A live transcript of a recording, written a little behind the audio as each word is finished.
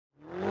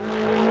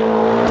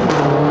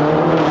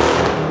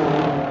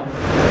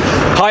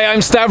Hi,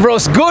 I'm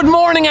Stavros. Good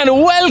morning and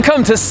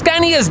welcome to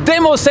Scania's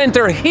demo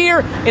center here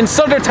in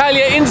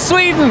Södertälje in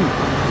Sweden.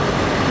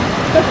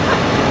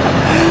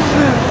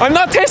 I'm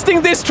not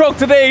testing this truck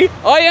today.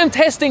 I am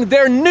testing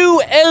their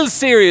new L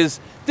series.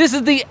 This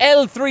is the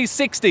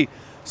L360.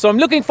 So I'm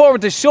looking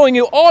forward to showing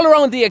you all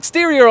around the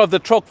exterior of the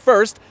truck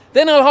first.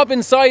 Then I'll hop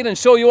inside and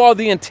show you all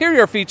the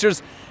interior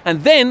features.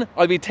 And then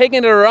I'll be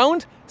taking it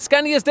around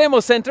Scania's demo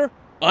center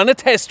on a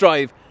test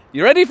drive.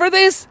 You ready for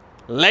this?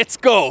 Let's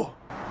go.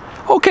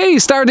 Okay,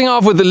 starting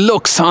off with the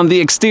looks on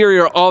the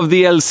exterior of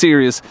the L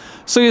series.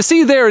 So you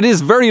see there, it is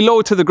very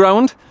low to the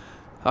ground.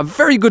 A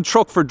very good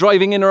truck for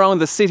driving in around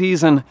the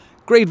cities and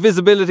great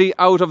visibility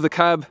out of the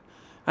cab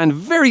and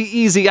very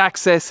easy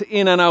access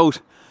in and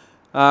out.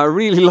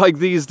 Really like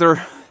these,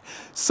 they're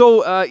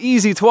so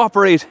easy to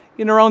operate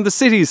in around the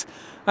cities.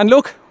 And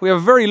look, we have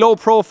a very low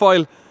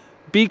profile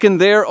beacon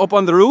there up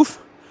on the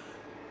roof.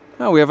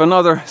 Now we have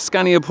another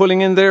Scania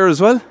pulling in there as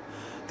well,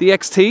 the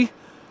XT.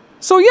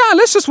 So yeah,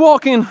 let's just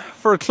walk in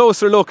for a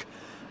closer look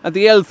at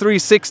the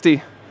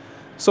L360.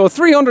 So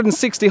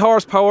 360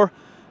 horsepower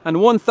and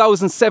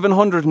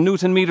 1,700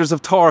 Newton meters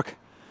of torque.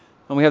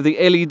 And we have the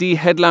LED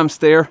headlamps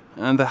there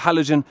and the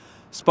halogen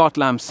spot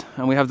lamps.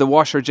 And we have the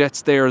washer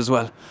jets there as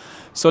well.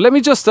 So let me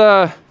just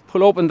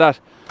pull open that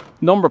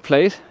number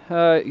plate.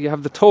 You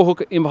have the tow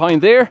hook in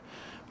behind there.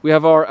 We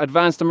have our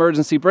advanced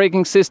emergency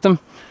braking system.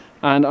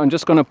 And I'm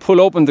just going to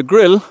pull open the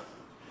grille.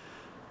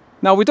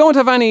 Now we don't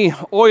have any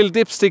oil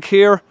dipstick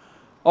here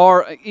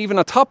or even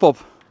a top-up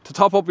to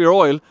top up your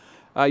oil.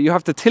 You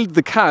have to tilt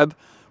the cab,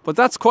 but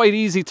that's quite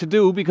easy to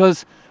do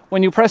because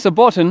when you press a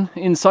button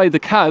inside the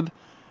cab,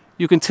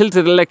 you can tilt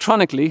it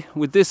electronically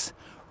with this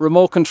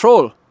remote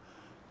control.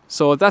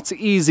 So that's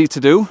easy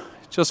to do,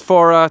 just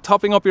for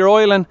topping up your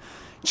oil and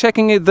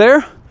checking it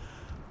there.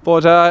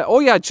 But oh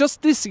yeah,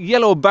 just this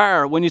yellow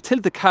bar, when you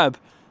tilt the cab,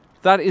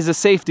 that is a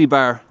safety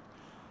bar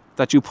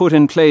that you put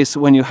in place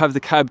when you have the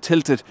cab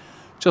tilted,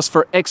 just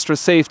for extra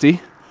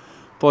safety.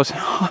 But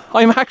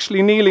I'm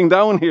actually kneeling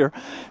down here.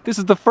 This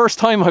is the first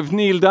time I've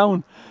kneeled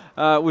down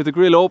with the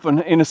grille open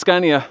in a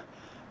Scania.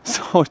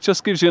 So it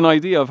just gives you an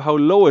idea of how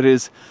low it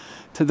is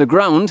to the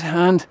ground.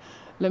 And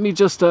let me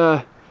just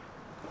close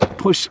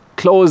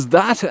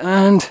that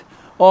and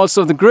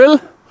also the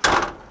grille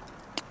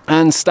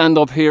and stand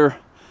up here.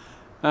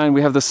 And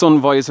we have the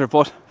sun visor,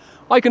 but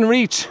I can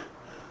reach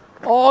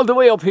all the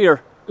way up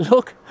here.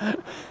 Look.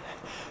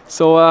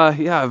 So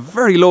yeah,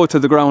 very low to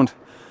the ground.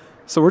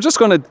 So we're just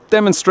going to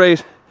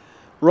demonstrate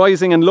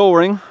rising and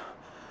lowering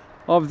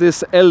of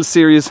this L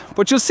series.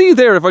 But you'll see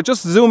there, if I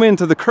just zoom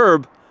into the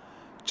curb,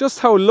 just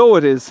how low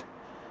it is.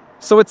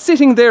 So it's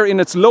sitting there in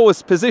its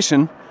lowest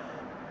position.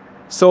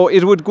 So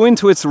it would go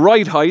into its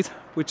ride height,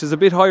 which is a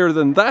bit higher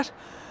than that.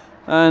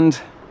 And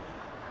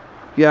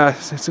yeah,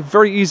 it's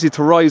very easy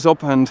to rise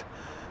up and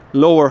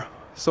lower.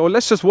 So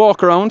let's just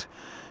walk around.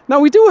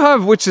 Now we do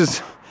have,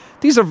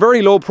 these are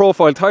very low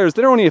profile tires.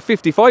 They're only a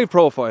 55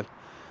 profile.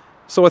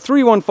 So a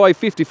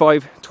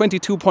 315/55,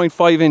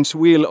 22.5 inch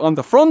wheel on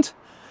the front.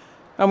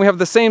 And we have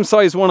the same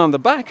size one on the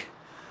back.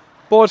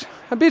 But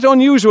a bit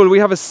unusual, we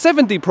have a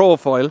 70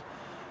 profile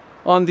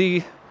on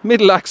the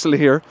middle axle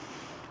here.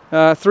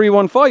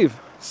 315.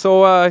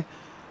 So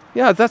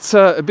yeah, that's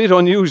a bit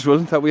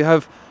unusual that we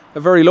have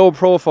a very low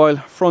profile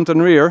front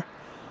and rear.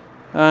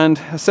 And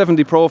a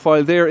 70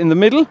 profile there in the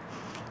middle.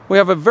 We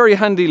have a very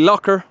handy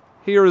locker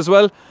here as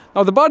well.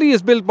 Now the body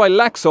is built by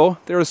Laxo.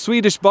 They're a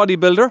Swedish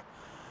bodybuilder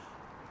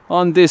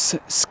on this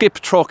skip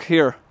truck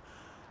here.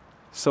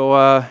 So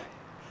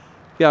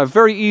yeah,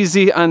 very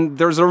easy, and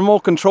there's a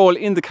remote control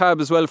in the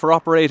cab as well for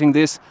operating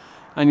this.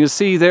 And you'll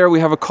see there we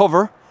have a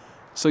cover,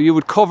 so you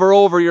would cover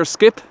over your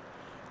skip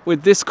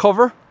with this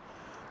cover.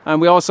 And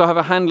we also have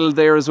a handle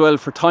there as well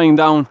for tying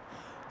down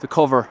the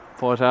cover.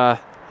 But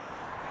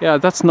yeah,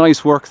 that's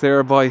nice work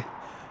there by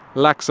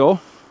Laxo.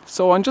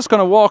 So I'm just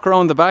going to walk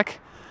around the back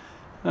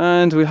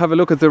and we'll have a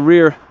look at the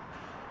rear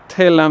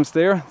tail lamps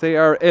there. They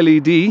are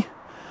LED.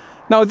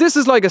 Now this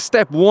is like a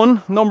step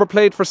 1 number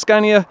plate for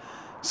Scania.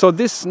 So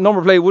this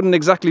number plate wouldn't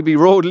exactly be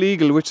road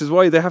legal, which is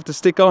why they have to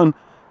stick on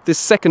this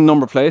second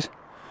number plate.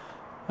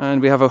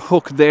 And we have a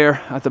hook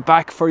there at the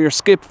back for your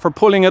skip for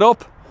pulling it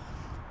up.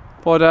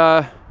 But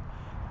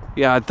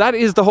yeah, that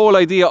is the whole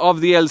idea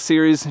of the L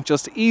series.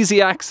 Just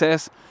easy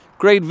access,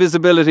 great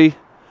visibility,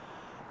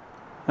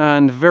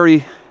 and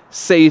very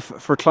safe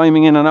for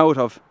climbing in and out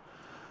of.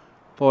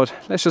 But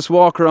let's just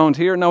walk around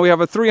here. Now we have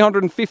a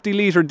 350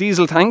 litre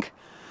diesel tank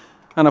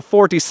and a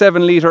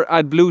 47 litre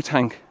AdBlue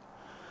tank.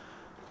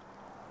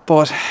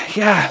 But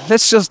yeah,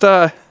 let's just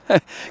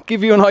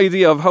give you an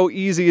idea of how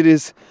easy it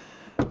is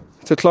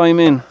to climb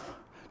in.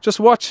 Just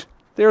watch,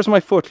 there's my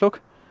foot,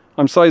 look.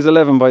 I'm size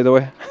 11 by the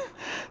way.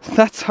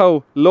 That's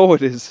how low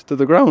it is to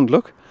the ground,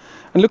 look.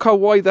 And look how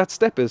wide that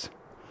step is.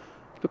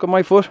 Look at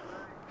my foot.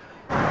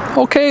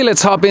 Okay,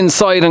 let's hop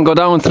inside and go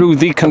down through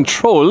the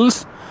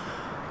controls.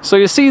 So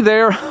you see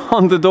there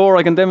on the door,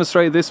 I can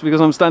demonstrate this because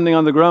I'm standing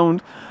on the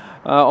ground.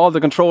 All the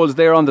controls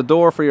there on the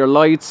door for your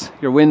lights,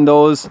 your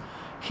windows,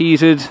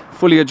 heated,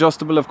 fully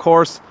adjustable of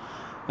course.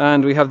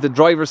 And we have the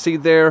driver's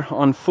seat there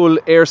on full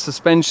air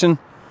suspension.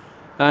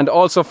 And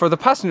also for the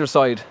passenger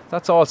side,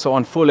 that's also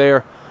on full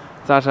air,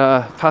 that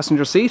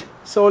passenger seat.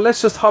 So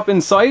let's just hop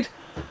inside.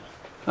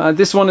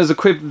 This one is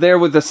equipped there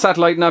with the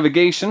satellite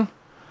navigation.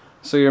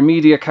 So your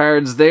media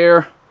cards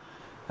there.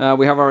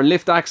 We have our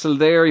lift axle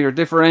there, your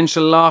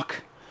differential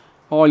lock,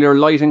 all your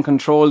lighting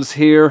controls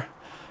here.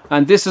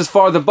 And this is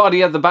for the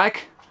body at the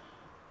back.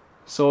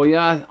 So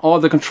yeah, all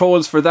the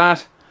controls for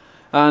that.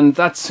 And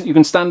that's, you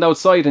can stand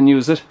outside and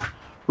use it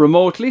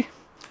remotely.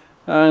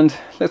 And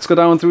let's go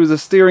down through the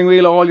steering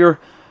wheel, all your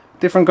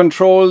different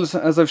controls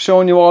as I've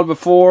shown you all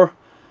before.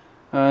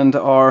 And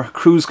our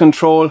cruise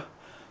control.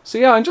 So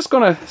yeah, I'm just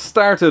gonna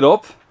start it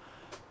up.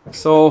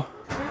 So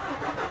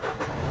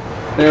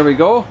there we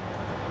go.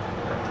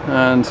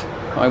 And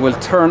I will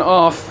turn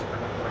off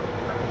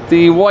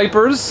the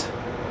wipers.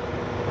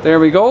 There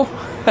we go.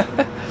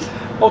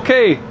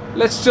 Okay,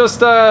 let's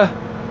just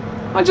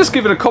I'll just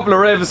give it a couple of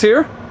revs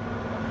here.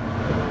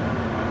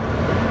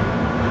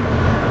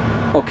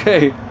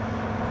 Okay,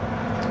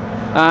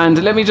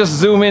 and let me just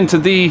zoom into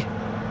the,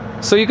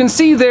 so you can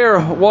see there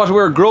what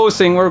we're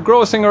grossing. We're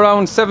grossing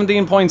around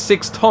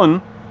 17.6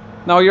 ton.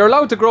 Now you're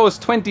allowed to gross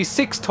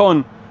 26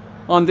 ton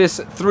on this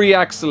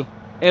 3-axle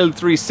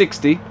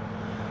L360.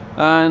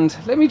 And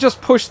let me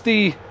just push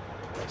the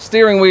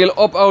steering wheel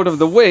up out of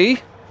the way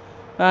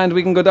and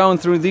we can go down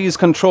through these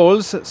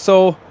controls.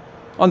 So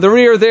on the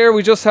rear there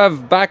we just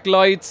have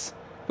backlights.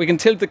 We can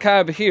tilt the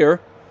cab here.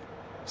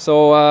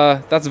 So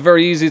that's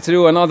very easy to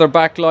do. Another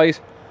backlight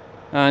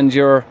and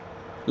your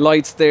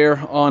lights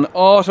there on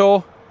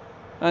auto.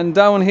 And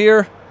down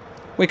here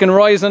we can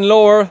rise and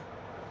lower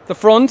the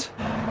front.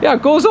 Yeah,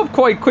 it goes up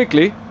quite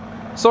quickly.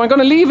 So I'm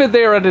going to leave it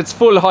there at its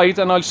full height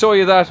and I'll show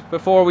you that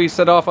before we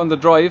set off on the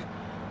drive.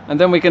 And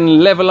then we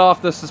can level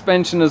off the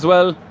suspension as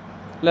well.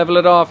 Level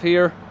it off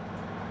here.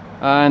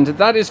 And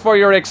that is for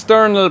your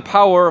external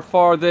power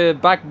for the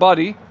back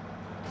body.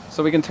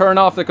 So we can turn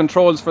off the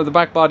controls for the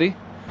back body.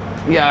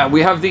 Yeah,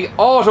 we have the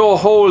auto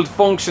hold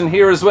function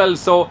here as well.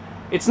 So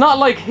it's not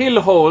like hill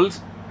hold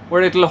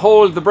where it'll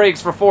hold the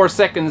brakes for 4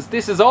 seconds.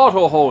 This is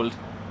auto hold.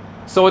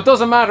 So it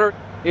doesn't matter.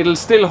 It'll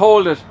still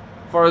hold it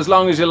for as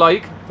long as you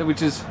like,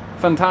 which is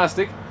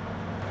fantastic.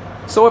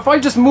 So if I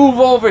just move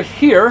over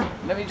here,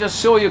 let me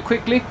just show you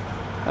quickly.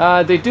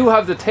 They do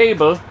have the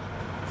table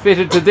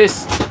fitted to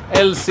this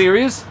L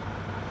series.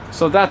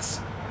 So that's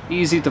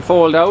easy to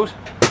fold out.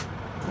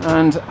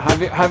 And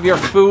have your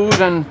food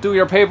and do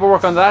your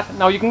paperwork on that.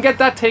 Now you can get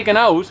that taken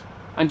out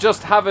and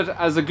just have it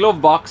as a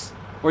glove box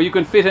where you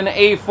can fit an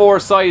A4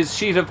 size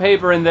sheet of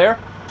paper in there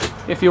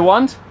if you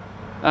want.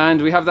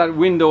 And we have that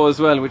window as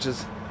well, which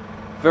is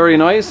very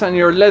nice. And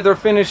your leather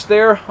finish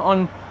there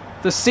on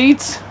the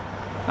seats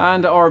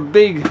and our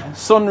big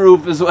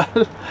sunroof as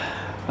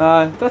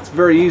well. That's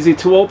very easy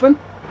to open.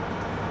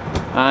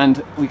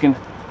 And we can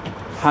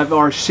have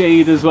our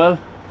shade as well.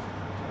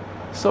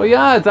 So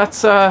yeah,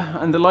 that's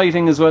and the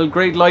lighting as well,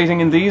 great lighting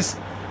in these.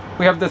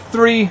 We have the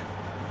 3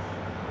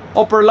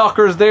 upper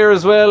lockers there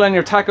as well and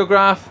your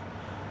tachograph.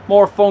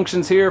 More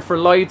functions here for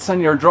lights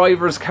and your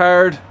driver's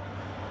card.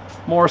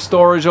 More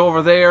storage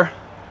over there.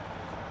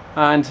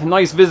 And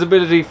nice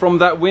visibility from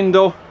that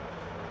window.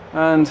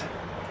 And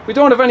we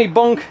don't have any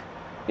bunk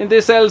in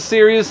this L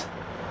series.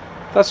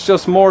 That's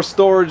just more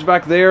storage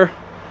back there.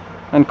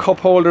 And cup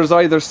holders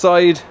either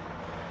side.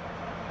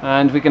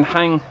 And we can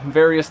hang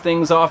various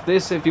things off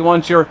this. If you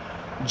want your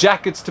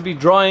jackets to be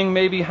drying,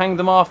 maybe hang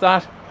them off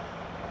that.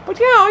 But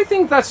yeah, I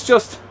think that's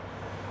just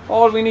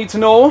all we need to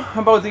know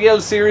about the L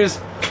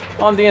series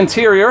on the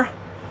interior.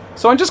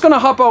 So I'm just going to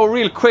hop out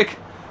real quick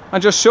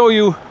and just show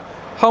you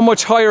how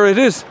much higher it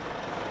is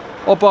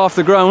up off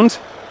the ground.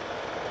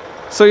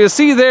 So you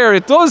see there,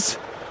 it does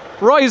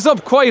rise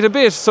up quite a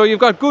bit. So you've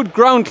got good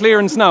ground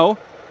clearance now.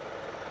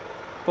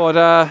 But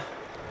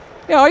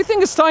yeah, I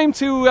think it's time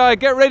to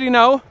get ready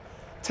now.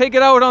 Take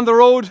it out on the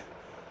road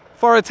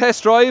for a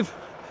test drive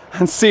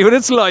and see what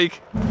it's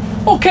like.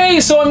 Okay,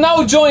 so I'm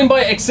now joined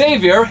by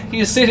Xavier. He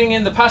is sitting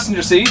in the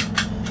passenger seat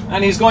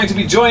and he's going to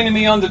be joining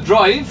me on the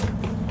drive.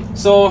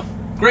 So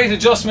great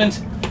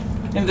adjustment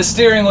in the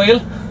steering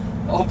wheel,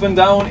 up and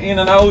down, in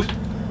and out.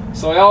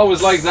 So I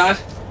always like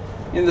that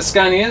in the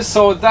Scanias.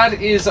 So that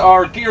is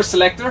our gear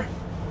selector.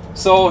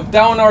 So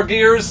down our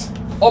gears,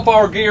 up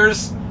our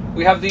gears.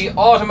 We have the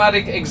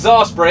automatic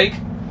exhaust brake.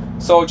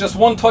 So just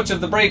one touch of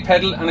the brake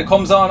pedal and it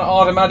comes on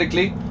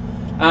automatically.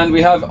 And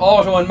we have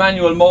auto and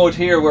manual mode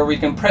here where we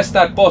can press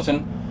that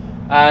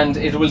button and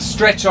it will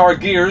stretch our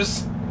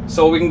gears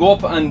so we can go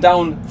up and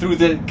down through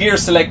the gear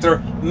selector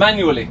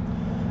manually.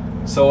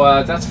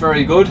 So that's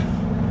very good.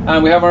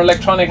 And we have our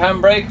electronic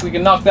handbrake. We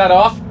can knock that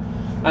off.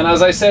 And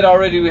as I said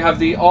already, we have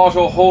the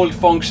auto hold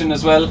function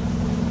as well.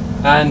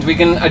 And we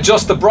can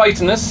adjust the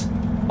brightness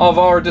of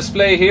our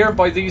display here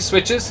by these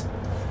switches.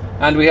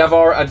 And we have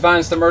our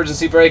advanced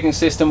emergency braking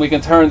system. We can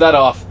turn that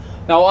off.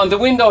 Now on the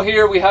window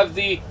here we have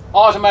the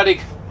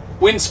automatic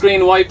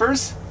windscreen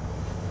wipers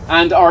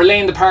and our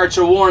lane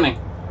departure warning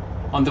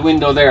on the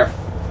window there.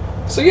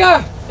 So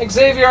yeah,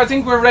 Xavier, I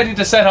think we're ready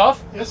to set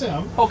off. Yes, I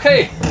am.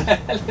 Okay,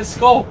 let's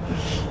go.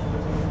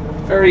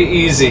 Very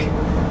easy.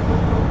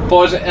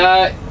 But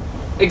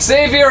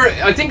Xavier,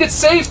 I think it's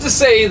safe to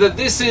say that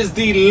this is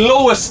the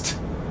lowest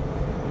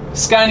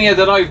Scania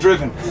that I've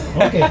driven.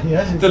 Okay,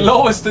 yes. The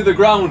lowest to the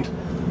ground.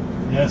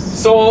 Yes.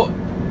 So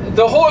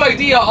the whole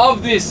idea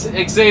of this,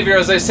 Xavier,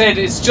 as I said,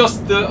 is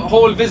just the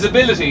whole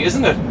visibility,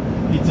 isn't it?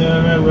 It's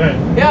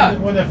yeah.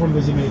 wonderful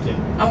visibility.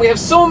 And we have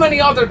so many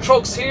other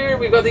trucks here.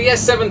 We've got the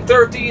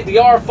S730, the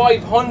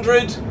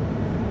R500.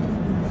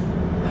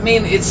 I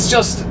mean, it's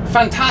just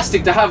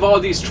fantastic to have all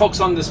these trucks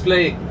on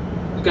display.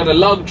 We've got a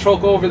log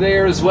truck over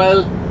there as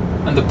well,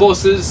 and the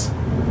buses.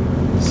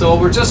 So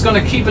we're just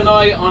going to keep an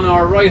eye on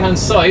our right hand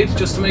side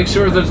just to make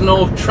sure there's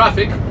no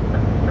traffic.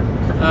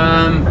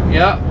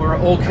 Yeah, we're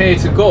okay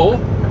to go.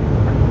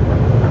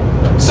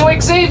 So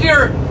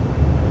Xavier,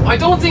 I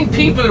don't think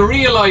people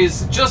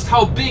realize just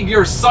how big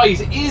your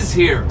site is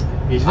here.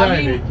 It's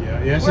very big,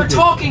 yeah. Yes, we're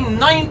talking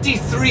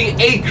 93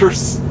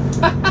 acres.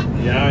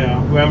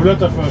 Yeah. We have a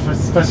lot of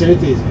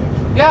facilities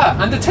here.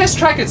 Yeah, and the test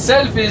track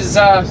itself is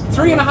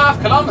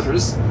 3.5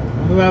 kilometers.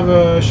 And we have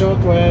a short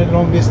way,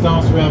 long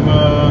distance, we have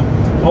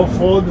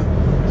off-road,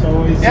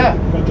 so it's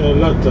got a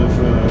lot of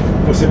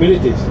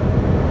possibilities.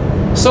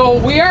 So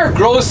we are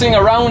grossing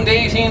around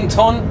 18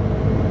 ton,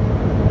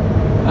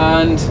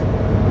 and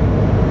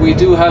we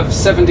do have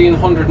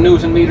 1700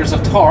 Newton meters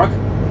of torque.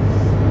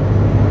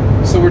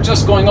 So we're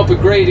just going up a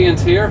gradient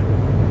here.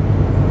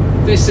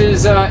 This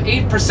is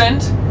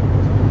 8%.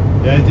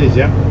 Yeah, it is,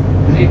 yeah.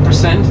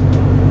 8%.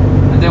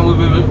 And then we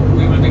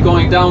will be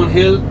going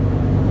downhill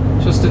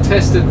just to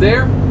test it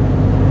there.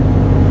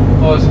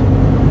 But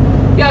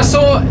yeah,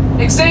 so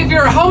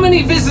Xavier, how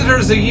many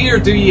visitors a year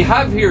do you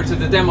have here to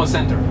the demo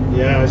center?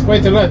 Yeah, it's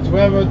quite a lot. We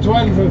have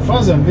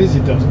 12,000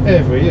 visitors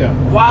every year.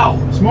 Wow!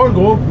 Small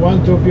group,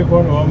 1-2 people,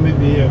 or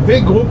maybe a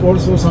big group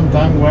also,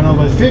 sometimes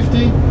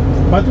 150,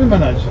 but we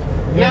manage.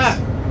 Yes.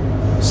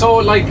 Yeah. So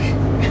like,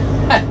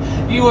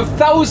 you have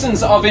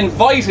thousands of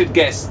invited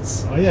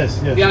guests. Oh,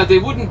 yes. Yeah, they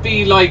wouldn't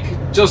be like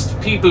just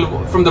people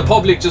from the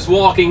public just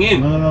walking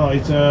in. No.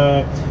 It's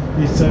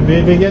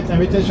we get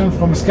invitation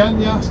from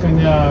Scania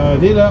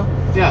dealer.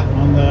 Yeah.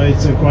 And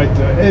it's quite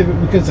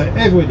we can say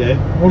every day.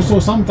 Also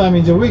sometime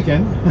in the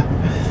weekend.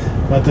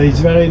 But it's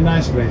very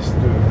nice place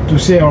to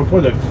see our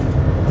product.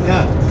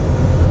 Yeah.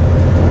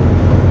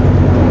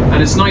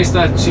 And it's nice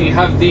that you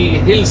have the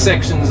hill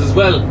sections as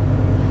well.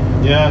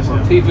 Yes.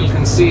 Where people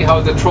can see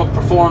how the truck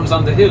performs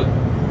on the hill.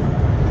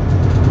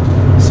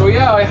 So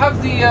yeah, I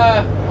have the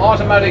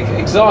automatic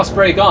exhaust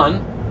brake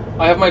on.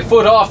 I have my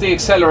foot off the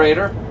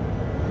accelerator.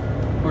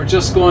 We're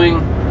just going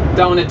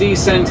down a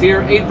descent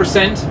here,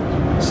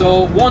 8%.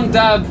 So one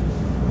dab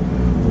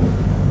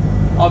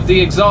of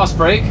the exhaust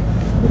brake.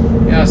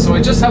 Yeah, so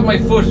I just have my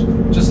foot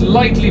just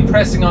lightly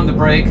pressing on the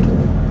brake.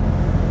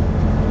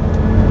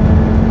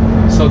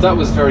 So that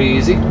was very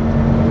easy.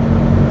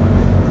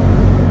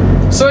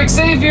 So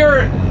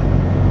Xavier,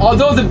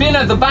 although the bin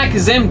at the back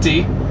is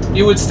empty,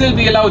 you would still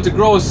be allowed to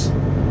gross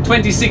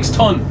 26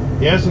 ton.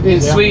 Yes, it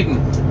is, in Sweden.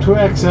 2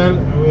 axle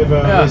with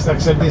this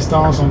axle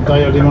distance on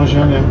tire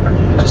dimension.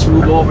 Yeah. Just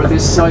move over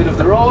this side of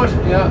the road.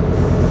 Yeah.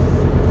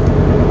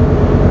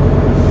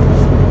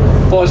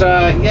 But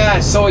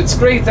yeah, so it's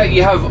great that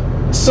you have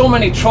so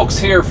many trucks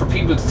here for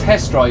people to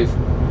test drive.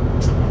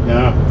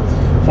 Yeah.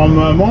 From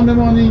Monday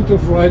morning to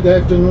Friday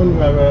afternoon,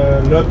 we have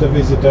a lot of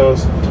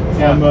visitors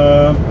from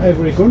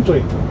every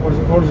country,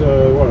 all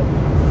the world.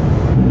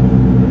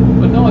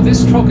 But no,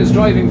 this truck is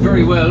driving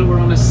very well. We're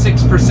on a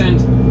 6%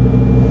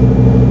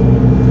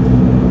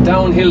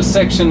 downhill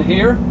section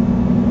here.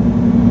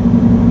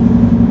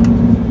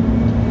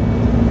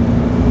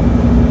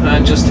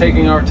 And just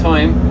taking our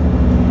time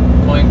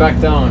going back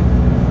down.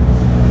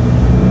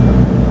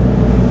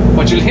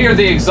 But you'll hear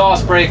the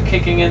exhaust brake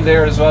kicking in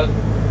there as well.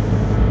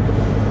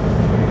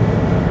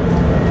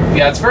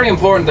 Yeah, it's very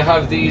important to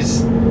have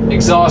these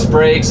exhaust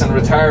brakes and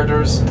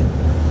retarders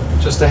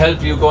just to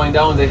help you going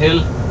down the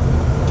hill,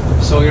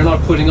 so you're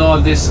not putting all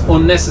this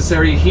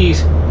unnecessary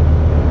heat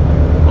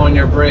on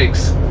your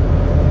brakes.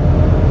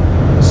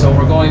 So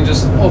we're going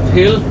just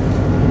uphill,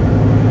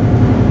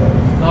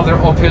 another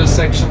uphill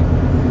section,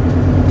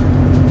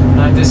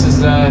 and this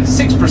is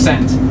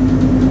 6%.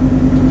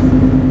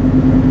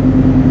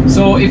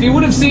 So if you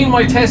would have seen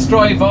my test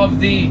drive of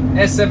the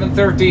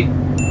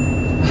S730,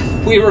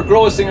 we were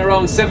grossing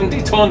around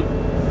 70 ton.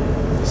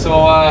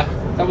 So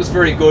that was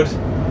very good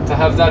to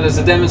have that as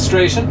a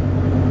demonstration.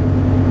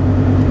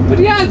 But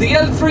yeah, the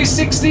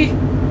L360,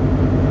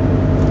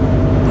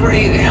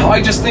 great.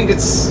 I just think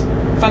it's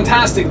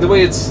fantastic the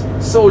way it's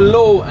so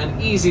low and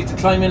easy to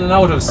climb in and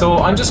out of. So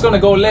I'm just going to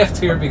go left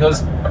here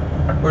because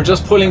we're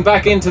just pulling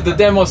back into the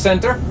demo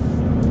center.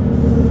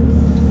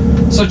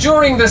 So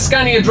during the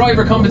Scania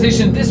driver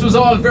competition, this was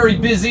all very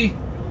busy,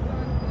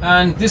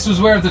 and this was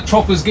where the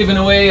truck was given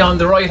away on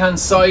the right hand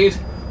side.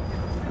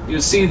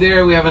 You'll see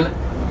there we have an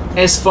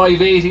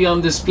S580 on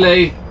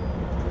display,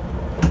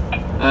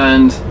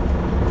 and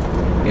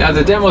yeah,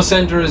 the demo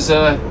center is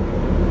a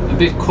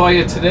bit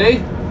quiet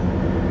today.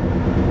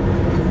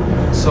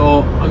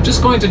 So I'm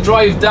just going to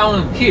drive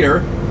down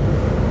here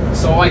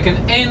so I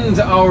can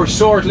end our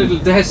short little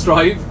test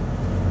drive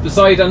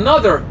beside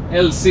another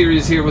L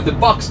series here with the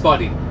box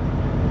body.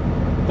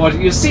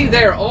 But you see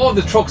there all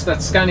the trucks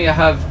that Scania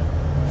have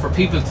for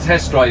people to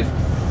test drive.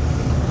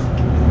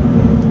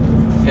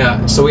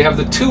 Yeah, so we have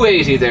the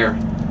 280 there,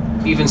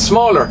 even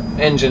smaller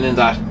engine in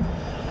that.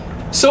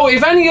 So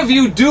if any of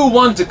you do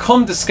want to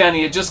come to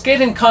Scania, just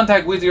get in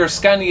contact with your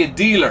Scania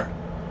dealer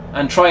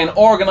and try and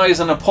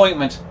organize an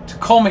appointment to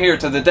come here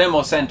to the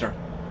demo center.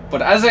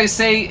 But as I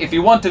say, if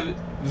you want to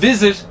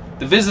visit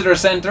the visitor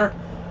center,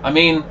 I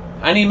mean,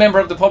 any member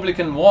of the public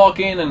can walk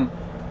in and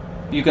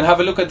you can have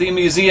a look at the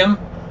museum.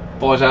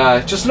 But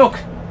just look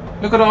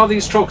at all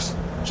these trucks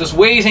just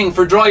waiting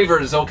for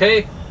drivers,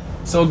 okay?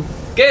 So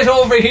get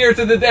over here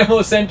to the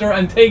demo center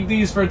and take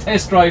these for a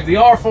test drive. The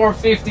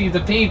R450, the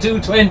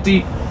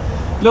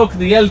P220, look,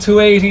 the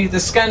L280, the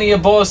Scania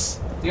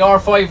bus, the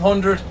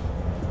R500,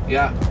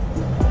 yeah,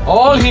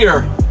 all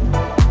here.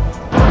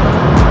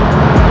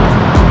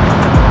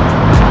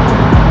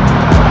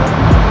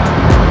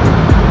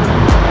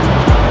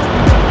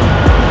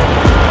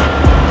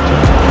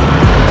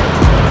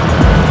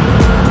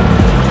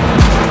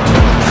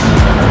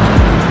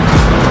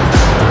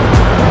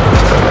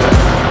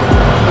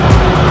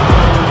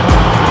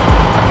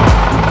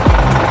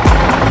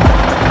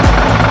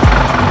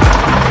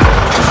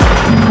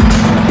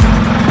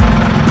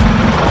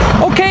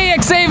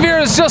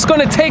 Just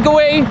going to take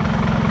away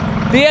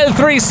the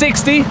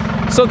L360,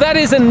 so that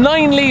is a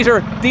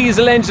 9-litre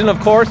diesel engine, of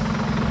course.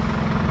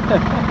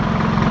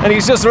 And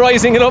he's just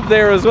rising it up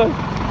there as well.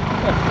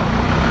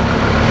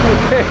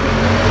 Okay.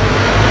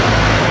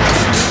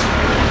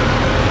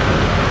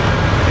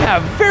 Yeah,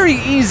 very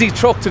easy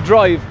truck to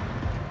drive.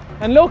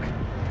 And look,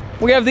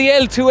 we have the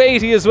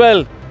L280 as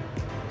well,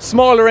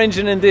 smaller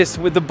engine in this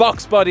with the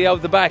box body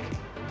out the back.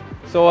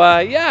 So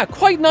yeah,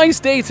 quite nice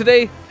day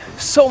today.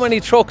 So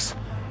many trucks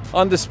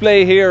on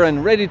display here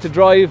and ready to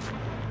drive,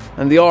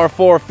 and the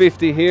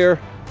R450 here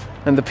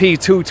and the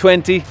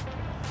P220.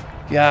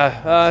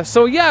 Yeah,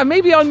 so yeah,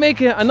 maybe I'll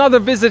make another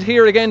visit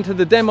here again to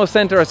the demo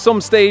center at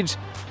some stage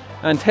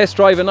and test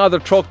drive another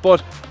truck.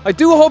 But I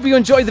do hope you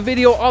enjoyed the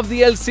video of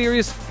the L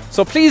series,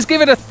 so please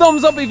give it a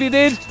thumbs up if you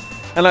did,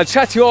 and I'll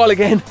chat to you all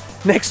again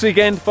next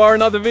weekend for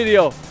another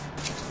video.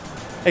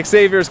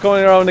 Xavier's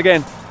coming around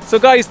again. So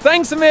guys,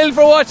 thanks a mil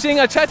for watching.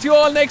 I'll chat to you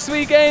all next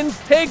weekend.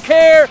 Take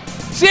care.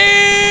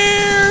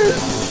 Cheers!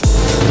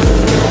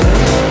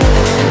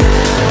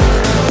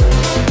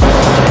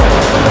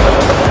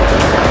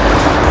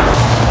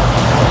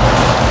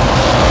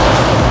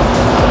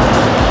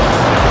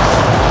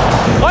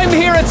 I'm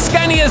here at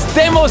Scania's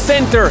demo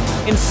center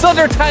in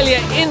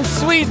Södertälje in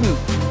Sweden,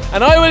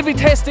 and I will be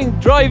testing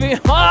driving.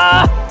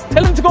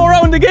 Tell him to go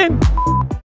around again.